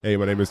Hey,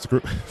 my name is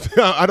Mr.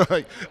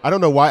 I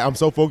don't know why I'm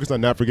so focused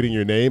on not forgetting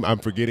your name. I'm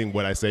forgetting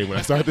what I say when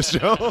I start the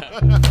show.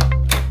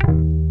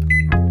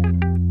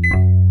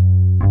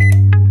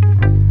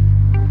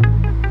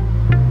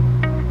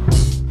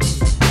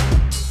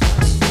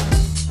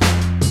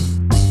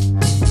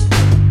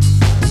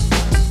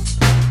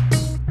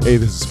 Hey,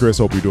 this is Chris.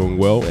 Hope you're doing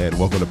well, and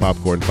welcome to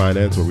Popcorn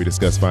Finance, where we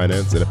discuss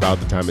finance and about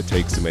the time it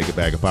takes to make a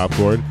bag of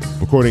popcorn.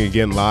 Recording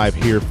again live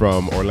here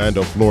from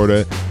Orlando,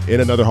 Florida,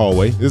 in ananother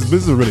hallway. This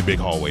is a really big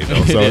hallway,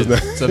 though. So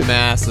it's a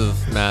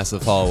massive,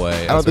 massive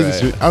hallway. I don't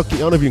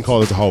know if you can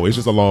call this a hallway. It's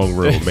just a long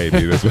room,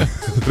 maybe. That's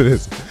what it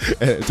is.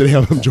 And today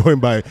I'm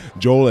joined by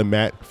Joel and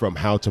Matt from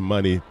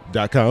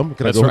HowToMoney.com.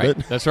 Can I go with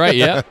it? That's right,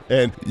 yeah.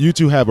 And you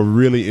two have a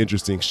really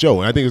interesting show,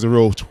 and I think it's a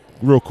real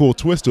cool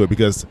twist to it,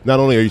 because not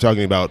only are you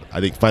talking about, I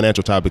think,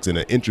 financial topics in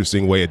an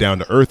interesting way, a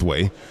down-to-earth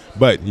way,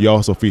 but you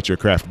also feature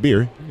craft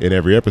beer in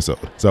every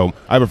episode. So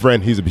I have a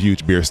friend, he's a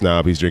huge beer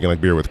snob. He's drinking like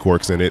beer with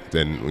corks in it,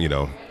 and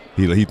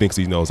he thinks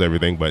he knows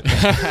everything, but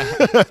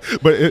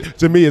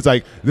to me, it's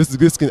like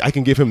I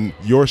can give him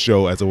your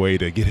show as a way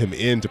to get him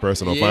into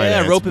personal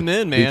finance. Yeah, rope him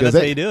in, man. That's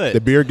how you do it.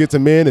 The beer gets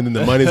him in, and then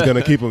the money's going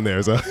to keep him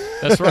there. So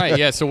that's right.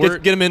 Yeah. So we're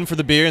get him in for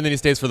the beer, and then he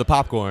stays for the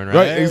popcorn, right?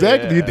 Right.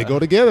 Exactly. Yeah. They go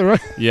together,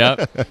 right?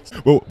 Yeah.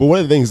 But one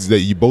of the things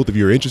that both of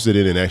you are interested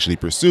in and actually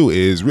pursue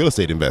is real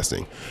estate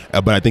investing.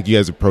 But I think you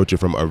guys approach it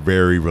from a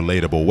very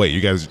relatable way.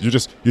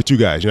 You're two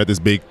guys. You're not this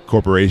big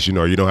corporation,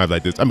 or you don't have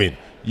like this. I mean,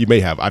 you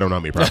may have. I don't know how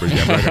many properties you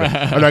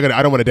have.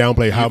 I don't want to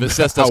downplay how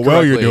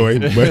well you're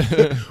doing.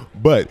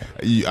 But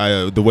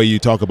the way you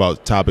talk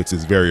about topics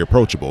is very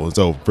approachable. And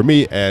so for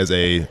me, as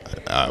a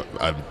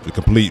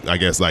complete, I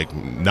guess, like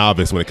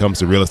novice when it comes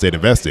to real estate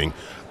investing,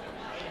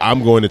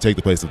 I'm going to take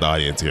the place of the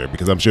audience here,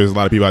 because I'm sure there's a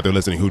lot of people out there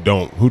listening who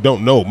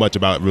don't know much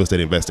about real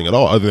estate investing at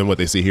all, other than what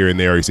they see here and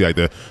there. Or you see like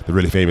the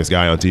really famous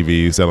guy on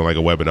TV selling like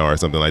a webinar or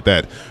something like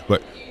that.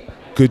 But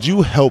could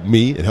you help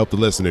me and help the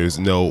listeners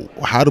know,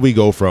 how do we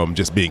go from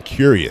just being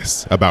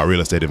curious about real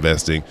estate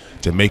investing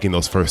to making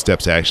those first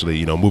steps to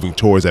actually, moving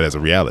towards that as a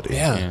reality?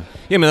 Yeah,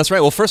 man, that's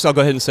right. Well, first I'll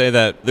go ahead and say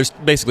that there's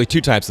basically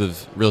two types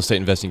of real estate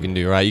investing you can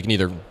do, right? You can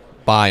either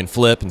buy and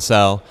flip and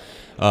sell,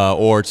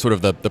 or sort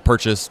of the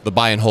purchase, the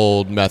buy and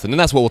hold method. And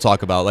that's what we'll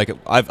talk about. Like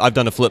I've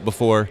done a flip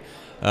before,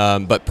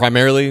 but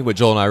primarily what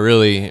Joel and I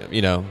really,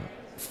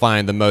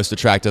 find the most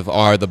attractive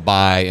are the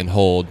buy and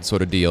hold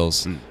sort of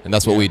deals, and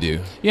that's what we do.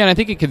 Yeah, and I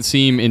think it can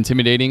seem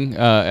intimidating.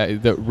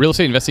 The real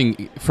estate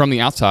investing from the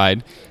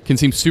outside can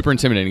seem super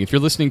intimidating. If you're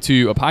listening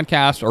to a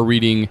podcast or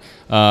reading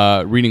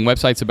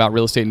websites about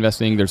real estate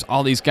investing, there's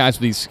all these guys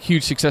with these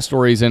huge success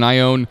stories, and I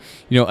own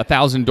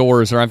 1,000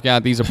 doors, or I've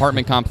got these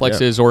apartment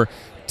complexes, or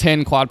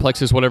 10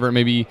 quadplexes, whatever it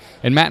may be.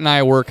 And Matt and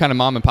I were kind of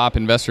mom and pop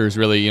investors,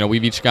 really.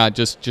 We've each got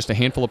just a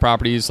handful of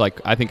properties. Like,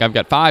 I think I've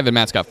got 5 and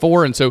Matt's got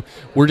 4. And so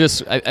we're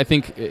I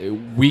think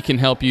we can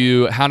help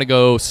you how to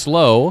go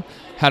slow,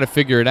 how to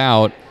figure it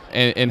out,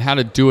 and how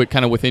to do it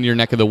kind of within your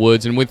neck of the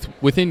woods and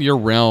within your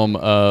realm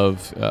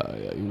of,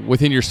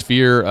 within your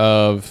sphere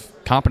of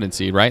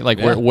competency, right? Like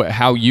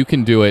how you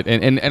can do it.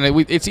 And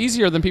it's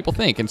easier than people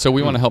think. And so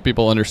we want to help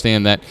people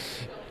understand that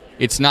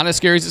it's not as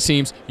scary as it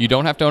seems. You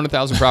don't have to own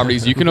 1,000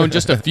 properties. You can own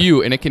just a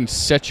few, and it can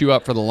set you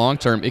up for the long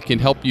term. It can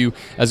help you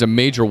as a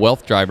major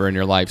wealth driver in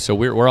your life. So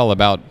we're all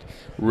about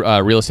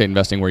real estate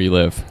investing where you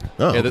live.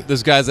 Oh. Yeah,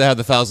 those guys that have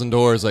the 1,000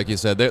 doors, like you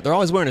said, they're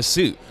always wearing a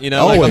suit.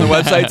 Like on the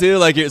website too.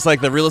 Like it's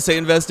like the real estate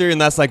investor, and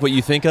that's like what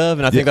you think of.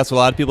 And I think that's what a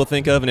lot of people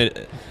think of.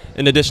 And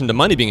in addition to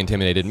money being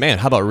intimidated, man,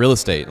 how about real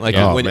estate? Like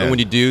when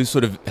you do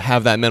sort of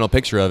have that mental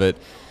picture of it,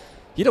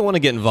 you don't want to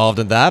get involved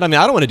in that. I mean,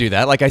 I don't want to do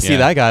that. Like I see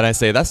that guy and I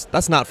say,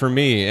 that's not for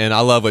me. And I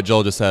love what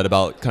Joel just said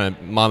about kind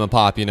of mom and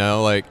pop,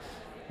 like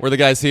we're the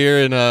guys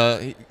here,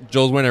 and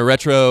Joel's wearing a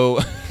retro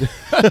shirt.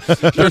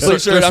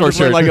 I'm just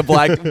wearing like a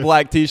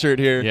black t-shirt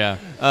here. Yeah.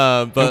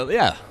 But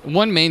yeah.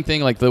 One main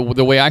thing, like the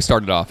way I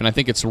started off, and I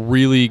think it's a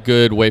really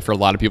good way for a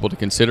lot of people to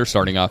consider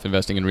starting off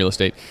investing in real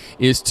estate,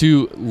 is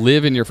to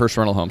live in your first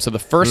rental home. So the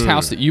first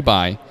house that you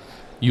buy,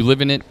 you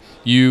live in it.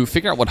 You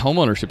figure out what home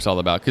ownership's all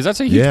about, because that's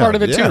a huge part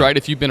of it too, right?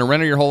 If you've been a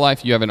renter your whole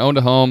life, you haven't owned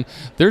a home,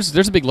 there's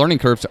a big learning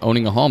curve to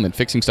owning a home and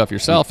fixing stuff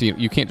yourself.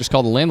 You can't just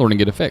call the landlord and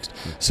get it fixed.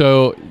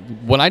 So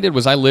what I did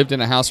was I lived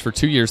in a house for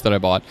 2 years that I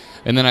bought,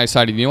 and then I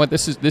decided, you know what,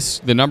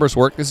 the numbers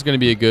work. This is going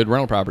to be a good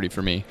rental property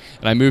for me.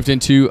 And I moved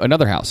into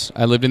another house.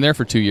 I lived in there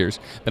for 2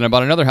 years. Then I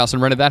bought another house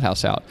and rented that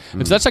house out.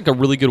 And so that's like a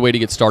really good way to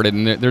get started.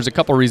 And there's a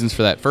couple reasons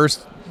for that.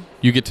 First,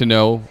 you get to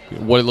know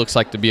what it looks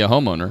like to be a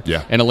homeowner.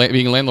 Yeah. And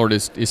being a landlord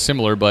is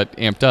similar, but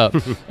amped up.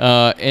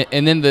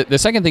 And then the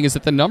second thing is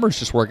that the numbers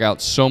just work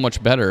out so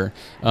much better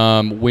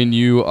when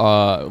you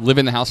live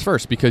in the house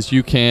first, because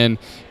you can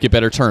get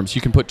better terms.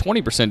 You can put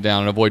 20%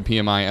 down and avoid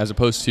PMI as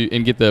opposed to,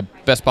 and get the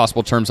best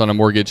possible terms on a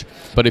mortgage.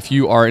 But if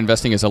you are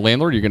investing as a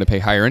landlord, you're going to pay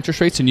higher interest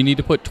rates, and you need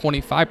to put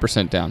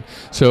 25% down.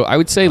 So I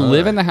would say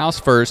live in the house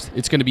first.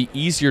 It's going to be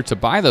easier to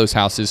buy those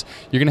houses.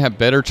 You're going to have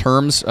better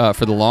terms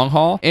for the long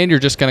haul, and you're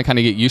just going to kind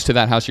of get used to to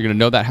that house. You're going to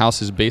know that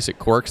house's basic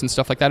quirks and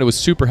stuff like that. It was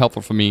super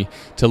helpful for me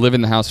to live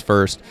in the house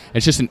first.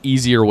 It's just an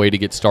easier way to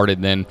get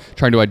started than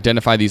trying to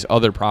identify these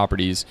other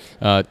properties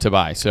to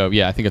buy. So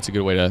yeah, I think that's a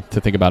good way to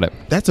think about it.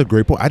 That's a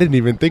great point. I didn't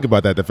even think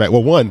about that. The fact,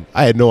 well, one,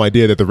 I had no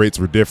idea that the rates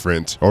were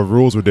different or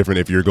rules were different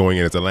if you're going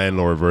in as a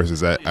landlord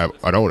versus an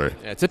owner.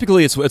 Yeah,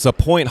 typically, it's a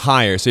point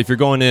higher. So if you're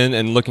going in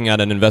and looking at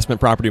an investment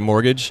property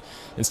mortgage,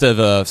 instead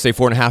of say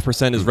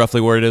 4.5% is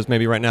roughly where it is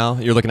maybe right now,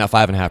 you're looking at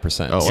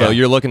 5.5%. Oh, so wow.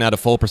 you're looking at a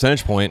full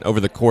percentage point over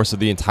the course of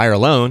the entire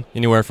loan,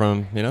 anywhere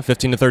from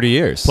 15 to 30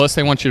 years. Plus,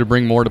 they want you to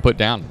bring more to put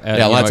down at,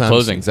 a lot of at times,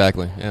 closing.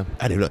 exactly. Yeah.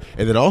 I didn't know.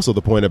 And then also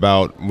the point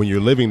about when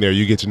you're living there,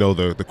 you get to know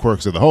the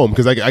quirks of the home.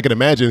 Because I can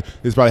imagine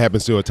this probably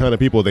happens to a ton of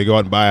people. They go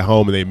out and buy a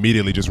home and they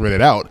immediately just rent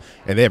it out.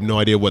 And they have no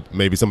idea what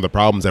maybe some of the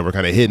problems that were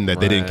kind of hidden that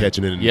they didn't catch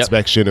in an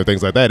inspection or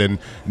things like that. And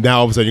now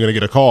all of a sudden you're going to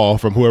get a call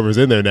from whoever's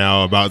in there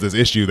now about this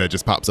issue that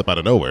just pops up out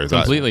of nowhere. So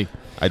Completely.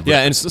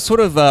 Yeah, and sort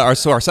of our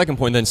second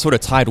point then sort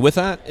of tied with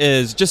that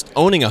is just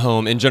owning a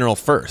home in general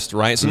first,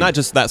 right? So not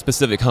just that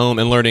specific home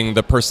and learning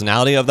the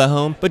personality of the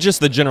home, but just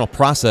the general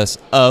process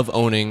of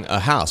owning a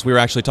house. We were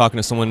actually talking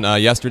to someone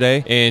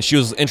yesterday, and she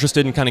was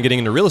interested in kind of getting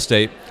into real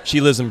estate. She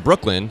lives in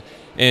Brooklyn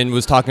and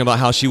was talking about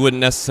how she wouldn't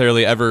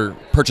necessarily ever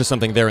purchase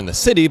something there in the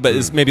city, but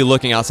is maybe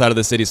looking outside of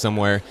the city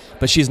somewhere.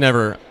 But she's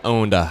never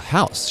owned a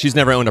house. She's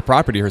never owned a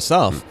property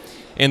herself.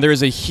 And there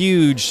is a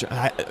huge,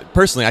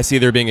 personally, I see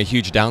there being a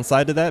huge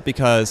downside to that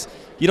because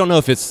you don't know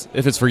if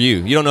it's for you.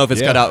 You don't know if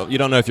it's cut out. You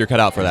don't know if you're cut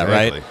out for that,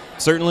 right?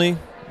 Certainly,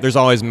 there's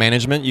always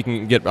management. You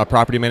can get a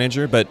property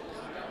manager, but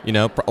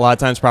a lot of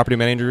times property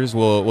managers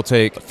will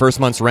take first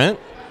month's rent,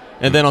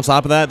 and then on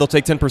top of that, they'll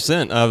take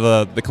 10%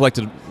 of the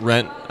collected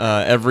rent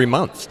every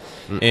month,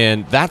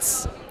 and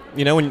that's.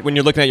 When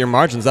you're looking at your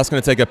margins, that's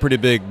going to take a pretty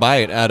big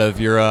bite out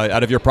of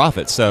your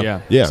profits.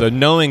 So, so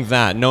knowing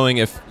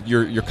if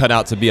you're cut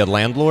out to be a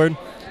landlord,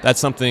 that's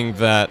something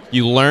that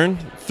you learn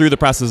through the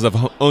process of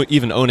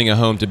even owning a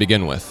home to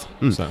begin with.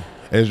 So.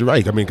 And you're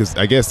right. I mean, because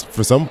I guess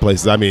for some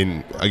places, I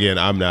mean, again,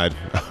 I'm not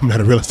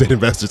a real estate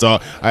investor, so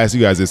I ask you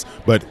guys this,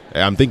 but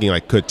I'm thinking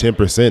like, could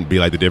 10% be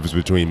like the difference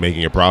between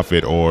making a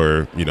profit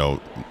or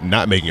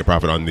not making a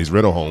profit on these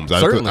rental homes?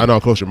 I know how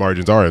close your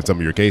margins are in some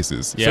of your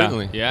cases. Yeah.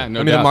 Certainly. Yeah,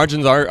 no I mean, doubt. the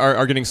margins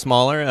are getting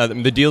smaller.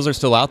 The deals are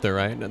still out there,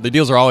 right? The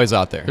deals are always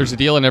out there. There's a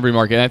deal in every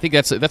market. And I think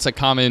that's a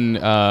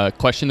common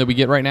question that we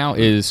get right now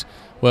is,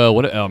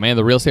 well,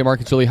 the real estate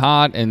market's really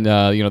hot and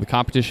the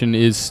competition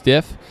is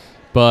stiff.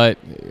 But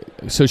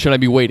so should I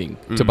be waiting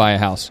to buy a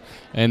house?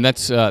 And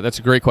that's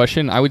a great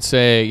question. I would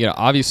say,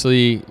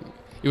 obviously,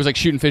 it was like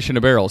shooting fish in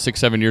a barrel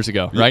 6-7 years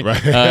ago, right?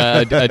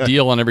 A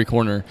deal on every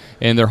corner,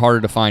 and they're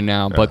harder to find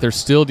now. But there's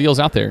still deals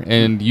out there,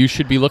 and you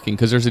should be looking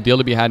because there's a deal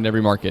to be had in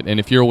every market. And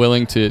if you're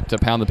willing to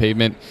pound the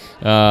pavement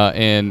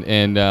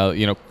and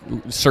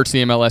search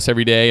the MLS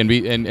every day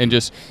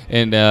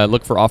and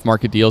look for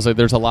off-market deals,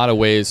 there's a lot of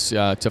ways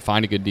to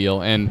find a good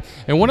deal. And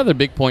one other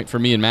big point for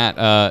me and Matt,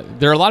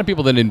 there are a lot of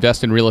people that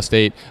invest in real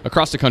estate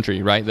across the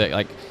country, right? That,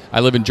 like, I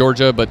live in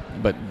Georgia, but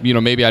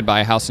maybe I'd buy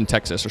a house in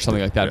Texas or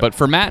something like that. But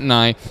for Matt and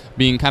I,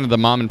 being kind of the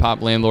mom and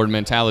pop landlord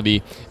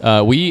mentality,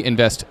 we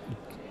invest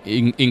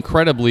in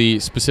incredibly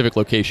specific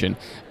location.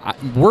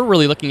 We're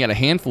really looking at a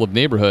handful of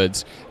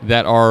neighborhoods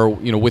that are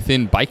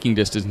within biking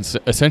distance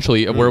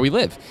essentially of where we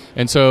live.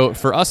 And so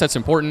for us that's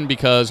important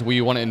because we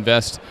want to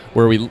invest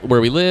where we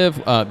live,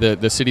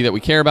 the city that we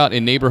care about,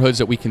 in neighborhoods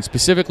that we can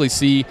specifically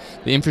see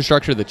the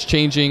infrastructure that's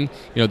changing,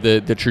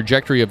 the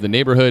trajectory of the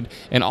neighborhood,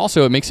 and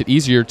also it makes it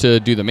easier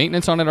to do the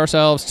maintenance on it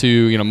ourselves,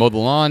 to mow the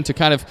lawn, to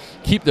kind of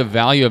keep the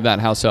value of that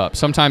house up.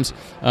 Sometimes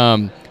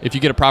if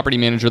you get a property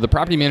manager, the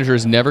property manager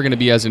is never going to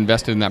be as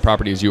invested in that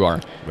property as you are.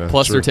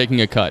 Plus they're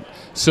taking a cut.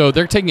 So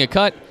they're taking a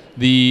cut.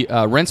 The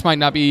rents might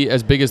not be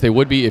as big as they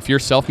would be if you're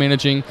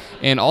self-managing,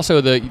 and also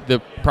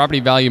the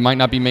property value might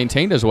not be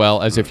maintained as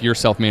well as if you're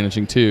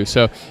self-managing too.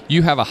 So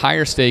you have a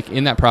higher stake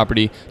in that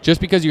property. Just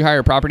because you hire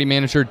a property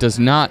manager does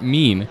not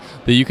mean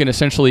that you can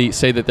essentially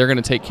say that they're going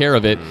to take care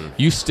of it.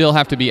 You still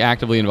have to be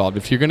actively involved.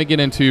 If you're going to get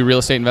into real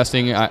estate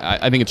investing,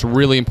 I think it's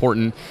really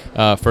important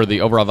for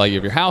the overall value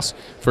of your house,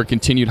 for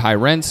continued high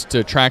rents, to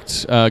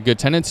attract good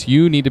tenants.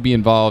 You need to be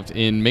involved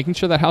in making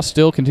sure that house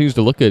still continues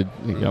to look good,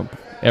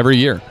 every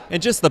year.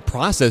 And just the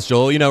process,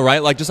 Joel,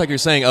 right? Like, just like you're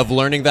saying, of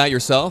learning that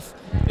yourself,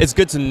 it's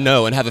good to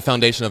know and have a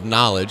foundation of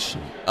knowledge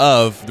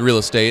of the real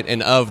estate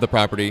and of the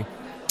property,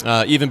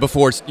 even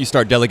before you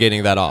start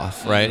delegating that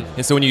off, right?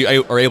 And so when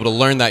you are able to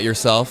learn that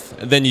yourself,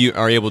 then you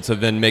are able to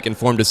then make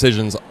informed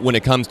decisions when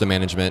it comes to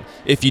management,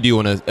 if you do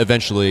want to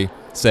eventually,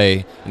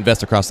 say,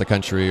 invest across the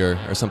country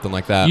or something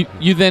like that.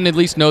 You then at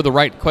least know the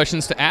right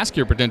questions to ask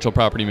your potential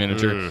property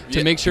manager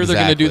to make sure they're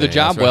going to do the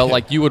job well,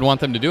 like you would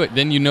want them to do it.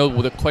 Then you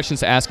know the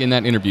questions to ask in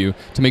that interview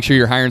to make sure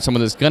you're hiring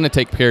someone that's going to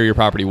take care of your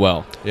property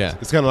well. Yeah.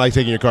 It's kind of like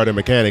taking your car to a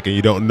mechanic and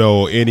you don't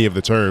know any of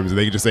the terms and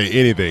they can just say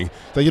anything.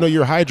 So,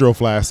 your hydro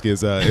flask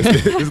is a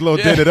little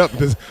dented up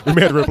because we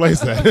may have to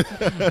replace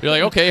that. You're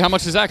like, okay, how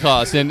much does that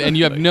cost? And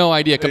you have no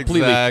idea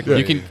completely. Exactly.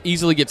 You can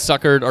easily get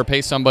suckered or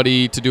pay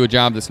somebody to do a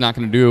job that's not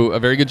going to do a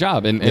very good job.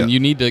 job, and you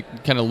need to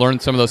kind of learn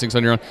some of those things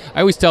on your own. I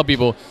always tell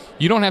people,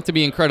 you don't have to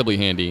be incredibly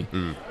handy,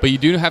 but you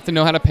do have to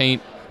know how to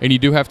paint. And you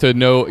do have to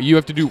know,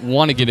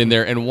 want to get in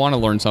there and want to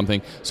learn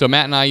something. So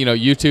Matt and I,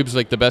 YouTube's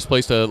like the best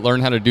place to learn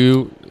how to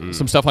do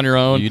some stuff on your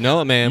own. You know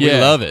it, man. Yeah.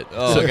 We love it.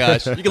 Oh,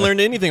 gosh. You can learn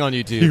anything on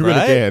YouTube, You really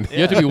right? can. You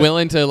have to be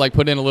willing to like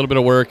put in a little bit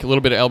of work, a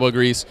little bit of elbow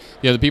grease.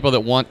 The people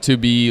that want to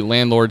be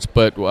landlords,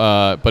 but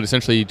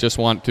essentially just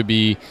want to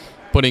be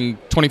putting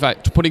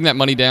that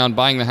money down,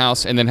 buying the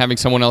house, and then having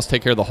someone else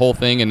take care of the whole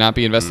thing and not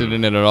be invested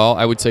in it at all.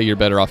 I would say you're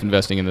better off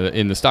investing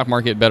in the stock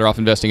market, better off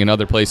investing in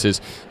other places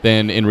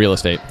than in real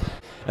estate.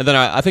 And then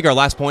I think our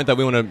last point that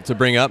we want to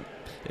bring up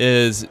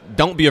is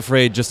don't be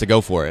afraid just to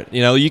go for it.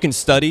 You can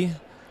study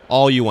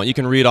all you want. You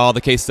can read all the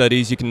case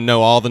studies. You can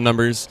know all the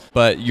numbers,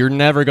 but you're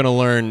never going to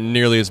learn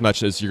nearly as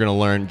much as you're going to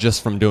learn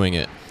just from doing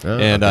it.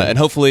 And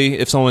hopefully,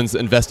 if someone's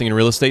investing in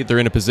real estate, they're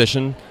in a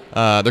position,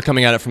 they're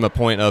coming at it from a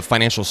point of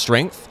financial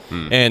strength,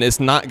 and it's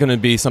not going to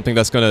be something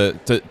that's going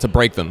to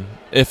break them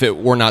if it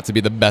were not to be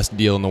the best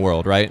deal in the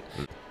world, right?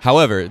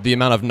 However, the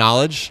amount of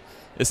knowledge,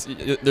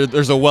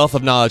 there's a wealth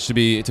of knowledge to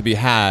be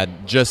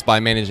had just by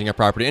managing a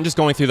property and just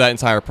going through that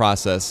entire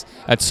process.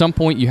 At some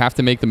point, you have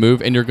to make the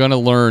move, and you're going to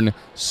learn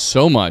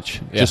so much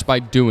just by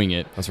doing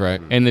it. That's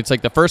right. And it's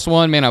like the first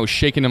one, man, I was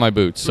shaking in my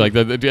boots, like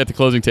at the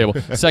closing table.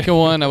 Second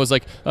one, I was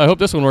like, I hope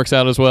this one works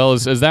out as well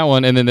as that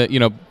one. And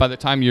then by the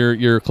time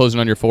you're closing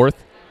on your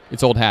fourth,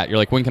 it's old hat. You're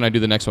like, when can I do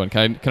the next one?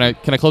 Can I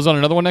close on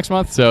another one next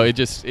month? So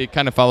it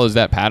kind of follows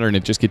that pattern.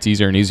 It just gets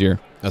easier and easier.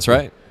 That's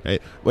right. Hey,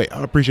 wait,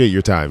 I appreciate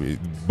your time,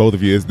 both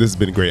of you. This has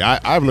been great.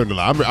 I've learned a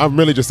lot. I'm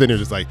really just sitting here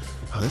just like,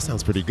 oh, this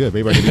sounds pretty good.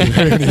 Maybe I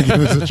can give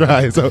this a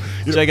try. So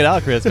check it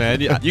out, Chris,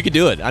 man. You can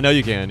do it. I know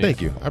you can.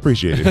 Thank you. I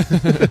appreciate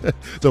it.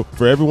 So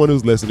for everyone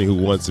who's listening who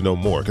wants to know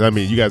more, because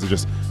you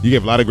guys you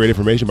gave a lot of great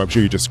information, but I'm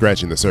sure you're just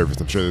scratching the surface.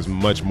 I'm sure there's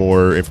much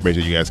more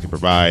information you guys can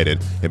provide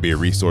and be a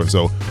resource.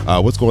 So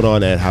what's going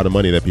on at How to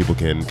Money that people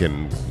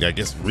can I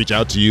guess reach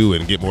out to you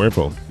and get more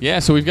info? Yeah,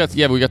 so we've got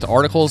the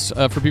articles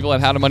for people at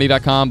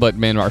howtomoney.com, but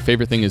man, our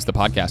favorite thing is the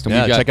podcast.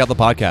 And check out the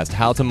podcast,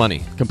 How to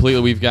Money.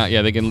 Completely. We've got,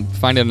 they can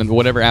find it in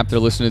whatever app they're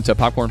listening to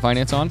Popcorn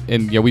Finance on.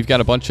 And we've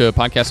got a bunch of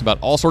podcasts about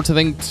all sorts of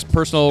things,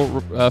 personal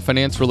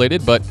finance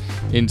related, but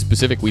in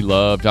specific, we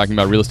love talking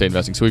about real estate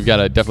investing. So we've got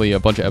definitely a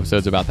bunch of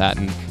episodes about that.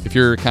 And if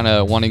you're kind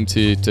of wanting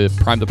to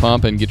prime the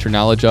pump and get your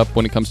knowledge up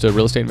when it comes to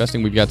real estate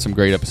investing, we've got some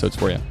great episodes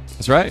for you.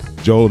 That's right.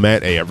 Joel,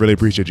 Matt, I really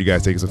appreciate you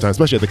guys taking some time,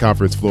 especially at the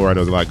conference floor. I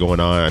know there's a lot going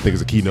on. I think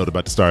there's a keynote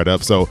about to start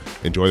up. So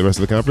enjoy the rest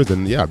of the conference.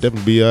 And I'll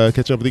definitely be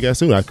catching up with you guys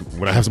soon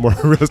when I have some more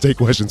real estate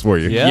questions for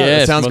you. Yeah,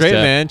 it sounds great,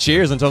 man.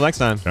 Cheers. Until next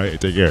time. All right,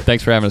 take care.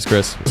 Thanks for having us,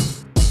 Chris.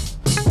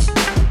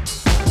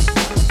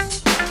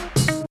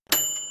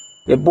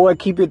 Your boy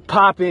keep it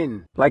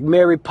poppin' like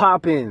Mary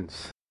Poppins.